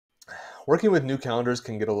Working with new calendars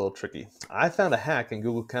can get a little tricky. I found a hack in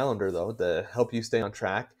Google Calendar though to help you stay on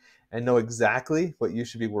track and know exactly what you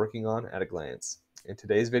should be working on at a glance. In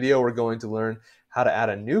today's video, we're going to learn how to add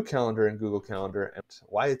a new calendar in Google Calendar and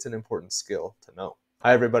why it's an important skill to know.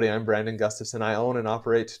 Hi everybody, I'm Brandon Gustafson. I own and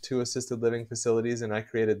operate 2 assisted living facilities, and I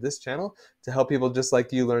created this channel to help people just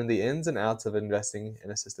like you learn the ins and outs of investing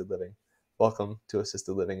in assisted living. Welcome to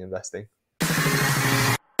Assisted Living Investing.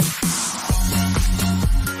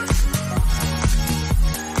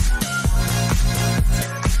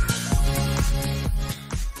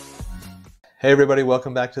 Hey everybody,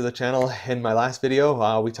 welcome back to the channel. In my last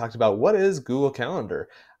video, we talked about what is Google Calendar.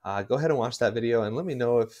 Go ahead and watch that video and let me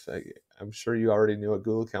know if, I'm sure you already knew what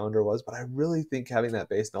Google Calendar was, but I really think having that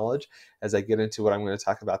base knowledge as I get into what I'm going to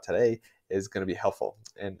talk about today is going to be helpful.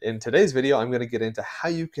 And in today's video, I'm going to get into how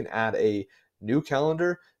you can add a new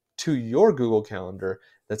calendar to your Google Calendar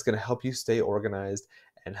that's going to help you stay organized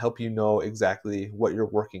and help you know exactly what you're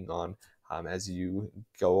working on as you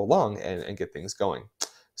go along and get things going.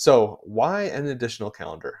 So why an additional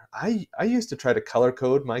calendar? I used to try to color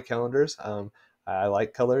code my calendars. I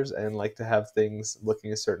like colors and like to have things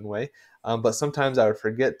looking a certain way, but sometimes I would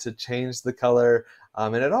forget to change the color,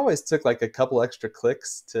 and it always took like a couple extra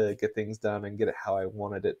clicks to get things done and get it how I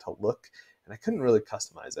wanted it to look, and I couldn't really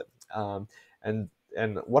customize it.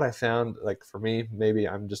 And what I found, like for me, maybe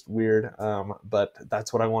I'm just weird, but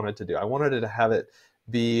that's what I wanted to do. I wanted to have it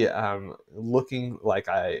be looking like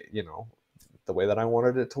the way that I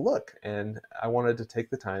wanted it to look. And I wanted to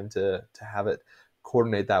take the time to have it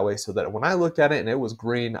coordinate that way so that when I looked at it and it was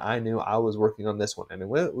green, I knew I was working on this one. And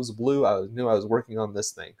when it was blue, I knew I was working on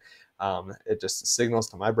this thing. It just signals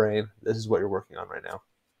to my brain, this is what you're working on right now.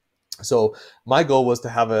 So my goal was to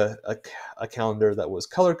have a calendar that was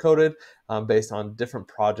color-coded based on different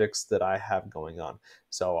projects that I have going on.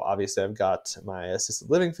 So obviously I've got my assisted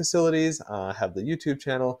living facilities, have the YouTube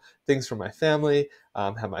channel, things for my family,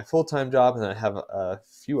 have my full-time job, and I have a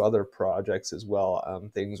few other projects as well,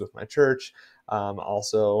 things with my church,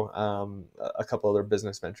 also a couple other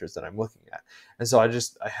business ventures that I'm looking at. And so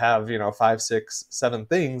I have 5, 6, 7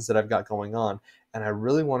 things that I've got going on. And I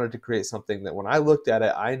really wanted to create something that when I looked at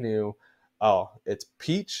it, I knew, oh, it's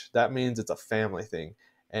peach, that means it's a family thing.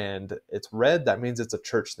 And it's red, that means it's a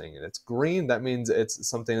church thing. And it's green, that means it's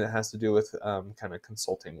something that has to do with kind of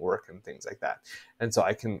consulting work and things like that. And so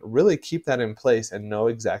I can really keep that in place and know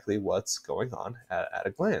exactly what's going on at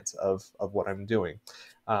a glance of what I'm doing.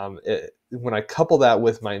 When I couple that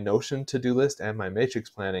with my Notion to-do list and my matrix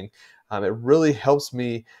planning, it really helps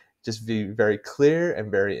me just be very clear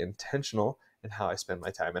and very intentional and how I spend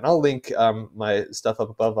my time. And I'll link my stuff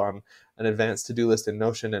up above on an advanced to-do list in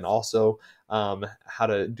Notion, and also how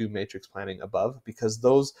to do matrix planning above, because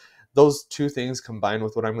those 2 things combined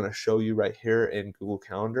with what I'm going to show you right here in Google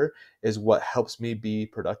Calendar is what helps me be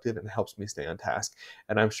productive and helps me stay on task.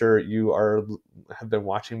 And I'm sure you have been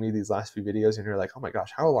watching me these last few videos and you're like, oh my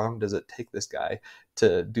gosh, how long does it take this guy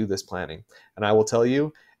to do this planning? And I will tell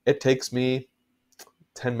you, it takes me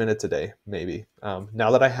 10 minutes a day, maybe.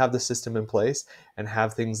 Now that I have the system in place and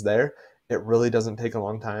have things there, it really doesn't take a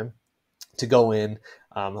long time to go in,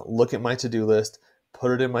 look at my to-do list,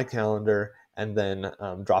 put it in my calendar, and then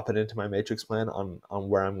drop it into my matrix plan on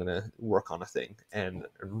where I'm going to work on a thing and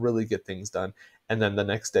really get things done. And then the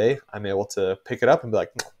next day, I'm able to pick it up and be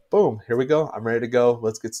like, boom, here we go. I'm ready to go.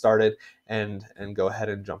 Let's get started and go ahead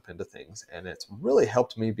and jump into things. And it's really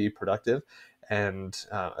helped me be productive. And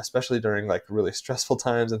especially during like really stressful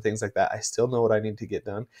times and things like that, I still know what I need to get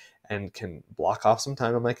done and can block off some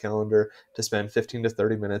time on my calendar to spend 15 to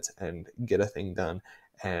 30 minutes and get a thing done.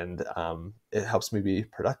 And it helps me be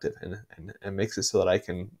productive and makes it so that I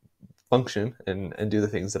can function and do the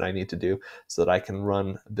things that I need to do so that I can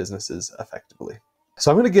run businesses effectively.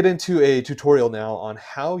 So I'm going to get into a tutorial now on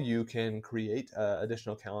how you can create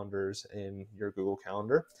additional calendars in your Google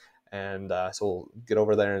Calendar. And so we'll get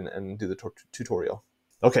over there and do the tutorial.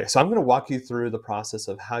 Okay, so I'm going to walk you through the process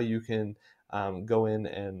of how you can go in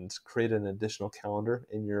and create an additional calendar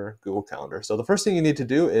in your Google Calendar. So the first thing you need to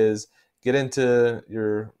do is get into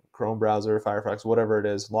your Chrome browser, Firefox, whatever it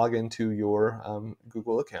is, log into your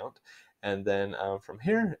Google account. And then from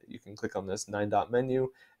here, you can click on this 9-dot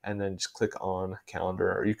menu and then just click on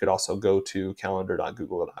calendar, or you could also go to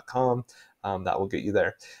calendar.google.com. That will get you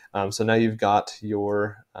there. So now you've got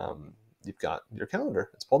your calendar.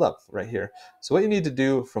 It's pulled up right here. So what you need to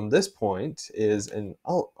do from this point is, and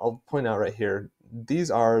I'll point out right here, these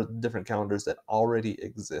are different calendars that already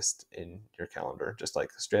exist in your calendar, just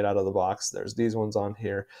like straight out of the box. There's these ones on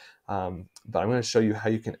here, but I'm going to show you how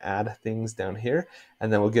you can add things down here,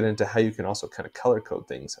 and then we'll get into how you can also kind of color code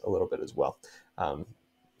things a little bit as well.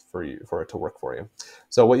 for it to work for you.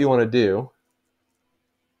 So what you want to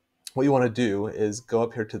do is go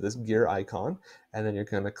up here to this gear icon, and then you're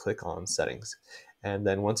going to click on settings. And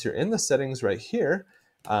then once you're in the settings right here,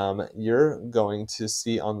 you're going to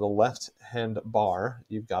see on the left hand bar,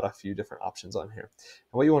 you've got a few different options on here.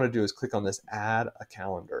 And what you want to do is click on this add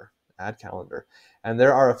calendar. And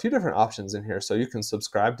there are a few different options in here. So you can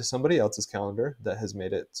subscribe to somebody else's calendar that has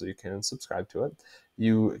made it so you can subscribe to it.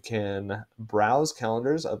 You can browse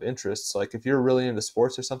calendars of interest. So like if you're really into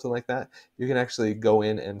sports or something like that, you can actually go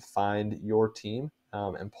in and find your team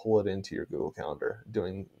and pull it into your Google Calendar,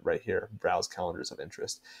 doing right here, browse calendars of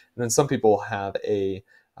interest. And then some people have a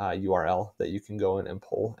URL that you can go in and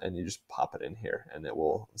pull, and you just pop it in here and it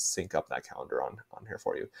will sync up that calendar on here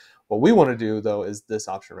for you. What we want to do though is this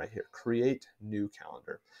option right here, create new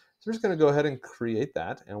calendar. So we're just going to go ahead and create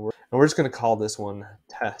that, and we're just going to call this one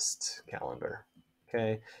test calendar.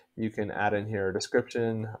 Okay, you can add in here a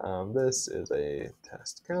description. This is a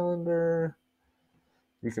test calendar.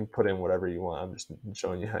 You can put in whatever you want. I'm just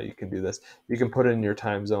showing you how you can do this. You can put in your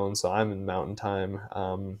time zone. So I'm in Mountain Time,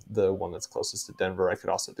 the one that's closest to Denver. I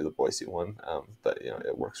could also do the Boise one, but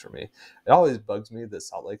it works for me. It always bugs me that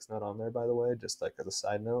Salt Lake's not on there, by the way, just like as a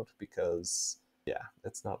side note, because yeah,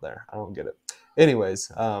 it's not there. I don't get it.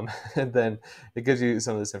 Anyways, and then it gives you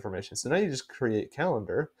some of this information. So now you just create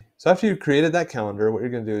calendar. So after you've created that calendar, what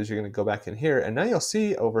you're going to do is you're going to go back in here, and now you'll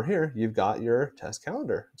see over here, you've got your test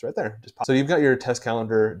calendar. It's right there. So you've got your test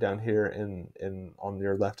calendar down here on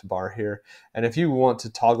your left bar here. And if you want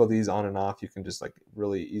to toggle these on and off, you can just like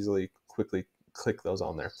really easily, quickly click those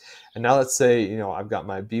on there. And now let's say, I've got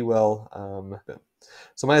my Be Well,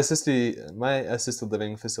 so my assisted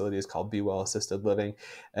living facility is called Be Well Assisted Living,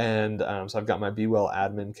 and so I've got my Be Well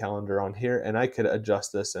admin calendar on here, and I could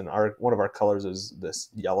adjust this. And one of our colors is this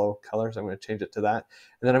yellow color, so I'm going to change it to that.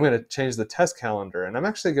 And then I'm going to change the test calendar, and I'm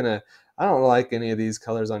actually I don't like any of these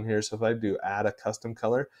colors on here, so if I do add a custom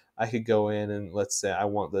color, I could go in and let's say I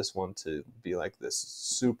want this one to be like this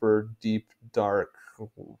super deep, dark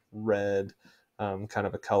red kind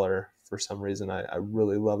of a color. For some reason, I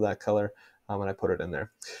really love that color. And I put it in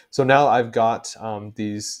there. So now I've got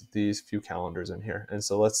these few calendars in here. And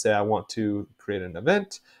so let's say I want to create an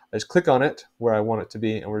event. I just click on it where I want it to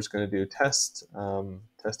be, and we're just going to do test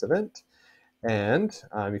event. And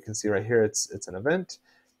you can see right here it's an event.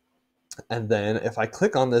 And then if I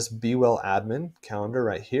click on this Be Well admin calendar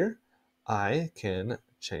right here, I can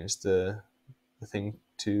change the thing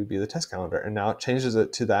to be the test calendar, and now it changes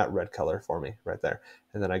it to that red color for me right there.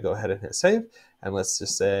 And then I go ahead and hit save, and let's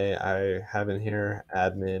just say I have in here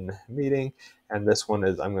admin meeting, and this one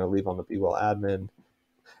is I'm going to leave on the Be Well admin.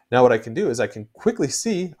 Now what I can do is I can quickly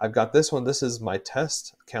see I've got this one. This is my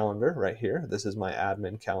test calendar right here. This is my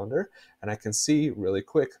admin calendar, and I can see really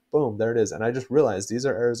quick, boom, there it is. And I just realized these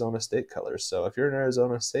are Arizona State colors. So if you're an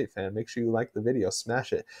Arizona State fan, make sure you like the video,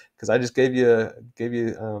 smash it, because I just gave you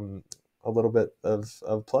a little bit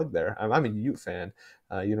of plug there. I'm a Ute fan,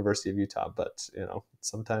 University of Utah, but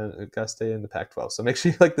sometimes it gotta stay in the Pac-12. So make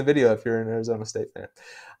sure you like the video if you're an Arizona State fan,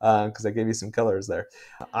 because I gave you some colors there.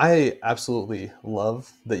 I absolutely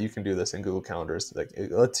love that you can do this in Google Calendars. Like,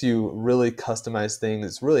 it lets you really customize things.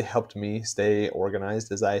 It's really helped me stay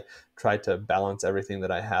organized as I try to balance everything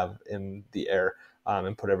that I have in the air.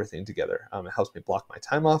 And put everything together. It helps me block my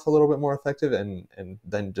time off a little bit more effective, and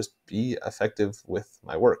then just be effective with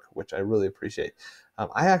my work, which I really appreciate.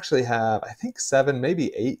 I actually have, I think 7,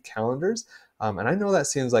 maybe 8 calendars. And I know that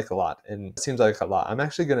seems like a lot, I'm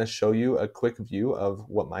actually going to show you a quick view of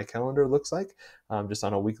what my calendar looks like just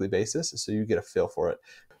on a weekly basis, so you get a feel for it.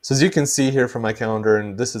 So as you can see here from my calendar,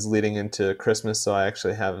 and this is leading into Christmas, so I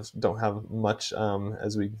actually don't have much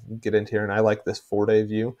as we get into here, and I like this 4-day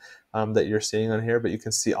view that you're seeing on here, but you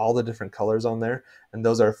can see all the different colors on there, and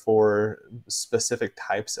those are for specific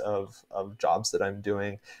types of jobs that I'm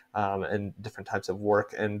doing and different types of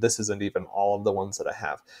work, and this isn't even all of the ones that I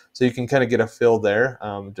have. So you can kind of get a feel there,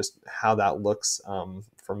 just how that looks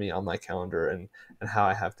for me on my calendar and how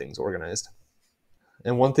I have things organized.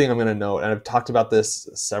 And one thing I'm going to note, and I've talked about this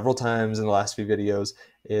several times in the last few videos,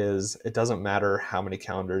 is it doesn't matter how many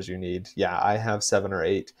calendars you need. Yeah, I have 7 or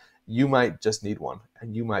 8. You might just need 1,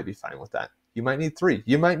 and you might be fine with that. You might need 3.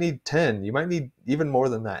 You might need 10. You might need even more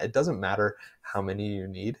than that. It doesn't matter how many you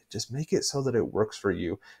need. Just make it so that it works for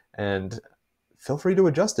you, and feel free to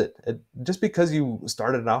adjust it. Just because you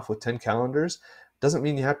started off with 10 calendars doesn't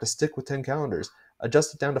mean you have to stick with 10 calendars.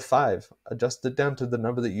 Adjust it down to 5. Adjust it down to the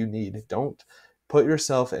number that you need. Don't put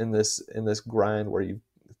yourself in this grind where you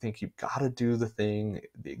think you've got to do the thing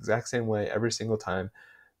the exact same way every single time.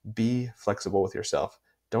 Be flexible with yourself.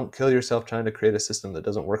 Don't kill yourself trying to create a system that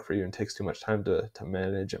doesn't work for you and takes too much time to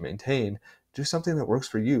manage and maintain. Do something that works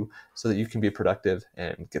for you so that you can be productive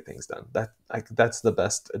and get things done. That's the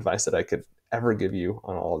best advice that I could ever give you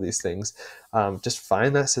on all of these things. Just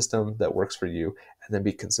find that system that works for you and then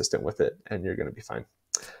be consistent with it, and you're going to be fine.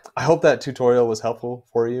 I hope that tutorial was helpful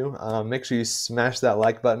for you. Make sure you smash that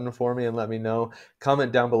like button for me and let me know.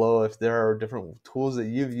 Comment down below if there are different tools that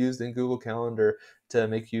you've used in Google Calendar to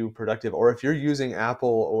make you productive, or if you're using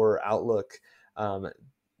Apple or Outlook.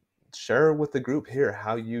 Share with the group here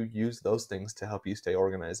how you use those things to help you stay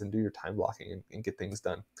organized and do your time blocking and get things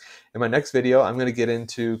done. In my next video, I'm going to get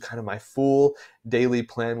into kind of my full daily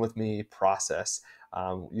plan with me process,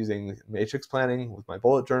 using matrix planning with my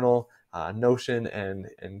bullet journal, Notion, and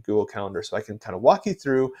Google Calendar. So I can kind of walk you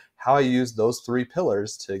through how I use those three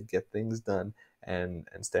pillars to get things done and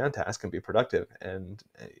stay on task and be productive and,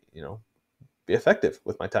 be effective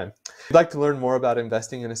with my time. If you'd like to learn more about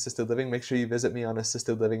investing in assisted living, make sure you visit me on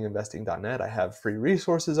assistedlivinginvesting.net. I have free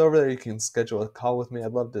resources over there. You can schedule a call with me.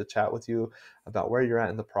 I'd love to chat with you about where you're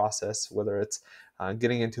at in the process, whether it's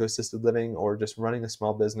getting into assisted living or just running a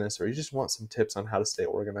small business, or you just want some tips on how to stay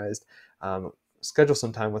organized. Schedule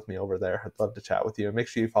some time with me over there. I'd love to chat with you. And make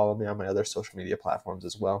sure you follow me on my other social media platforms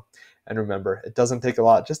as well. And remember, it doesn't take a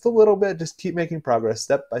lot, just a little bit. Just keep making progress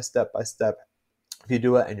step by step by step. If you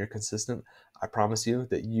do it and you're consistent, I promise you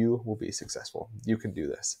that you will be successful. You can do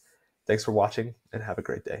this. Thanks for watching and have a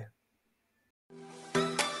great day.